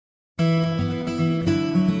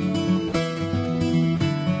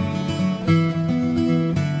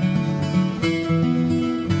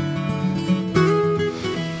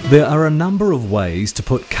There are a number of ways to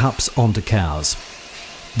put cups onto cows.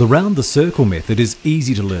 The round the circle method is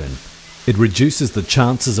easy to learn. It reduces the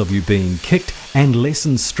chances of you being kicked and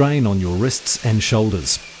lessens strain on your wrists and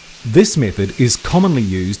shoulders. This method is commonly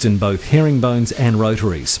used in both herringbones and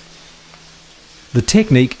rotaries. The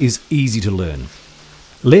technique is easy to learn.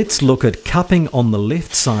 Let's look at cupping on the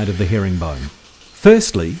left side of the herringbone.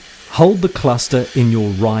 Firstly, hold the cluster in your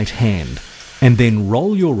right hand and then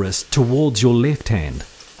roll your wrist towards your left hand.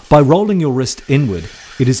 By rolling your wrist inward,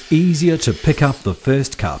 it is easier to pick up the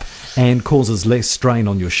first cup and causes less strain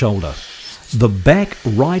on your shoulder. The back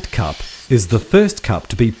right cup is the first cup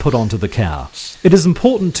to be put onto the cow. It is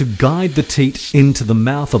important to guide the teat into the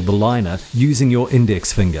mouth of the liner using your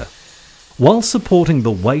index finger. While supporting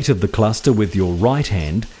the weight of the cluster with your right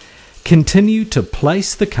hand, continue to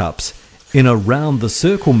place the cups in a round the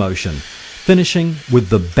circle motion, finishing with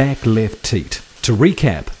the back left teat. To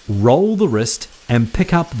recap, roll the wrist and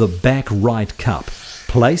pick up the back right cup.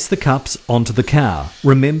 Place the cups onto the cow.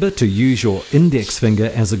 Remember to use your index finger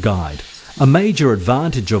as a guide. A major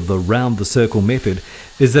advantage of the round the circle method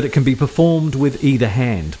is that it can be performed with either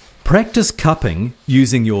hand. Practice cupping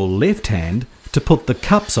using your left hand to put the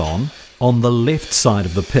cups on the left side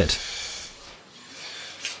of the pit.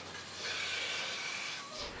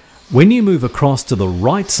 When you move across to the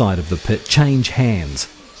right side of the pit, change hands.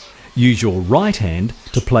 Use your right hand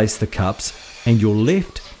to place the cups and your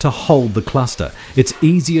left to hold the cluster. It's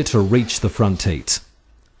easier to reach the front teats.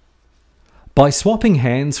 By swapping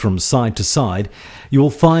hands from side to side, you will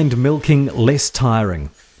find milking less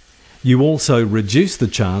tiring. You also reduce the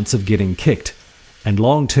chance of getting kicked and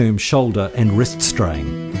long-term shoulder and wrist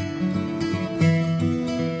strain.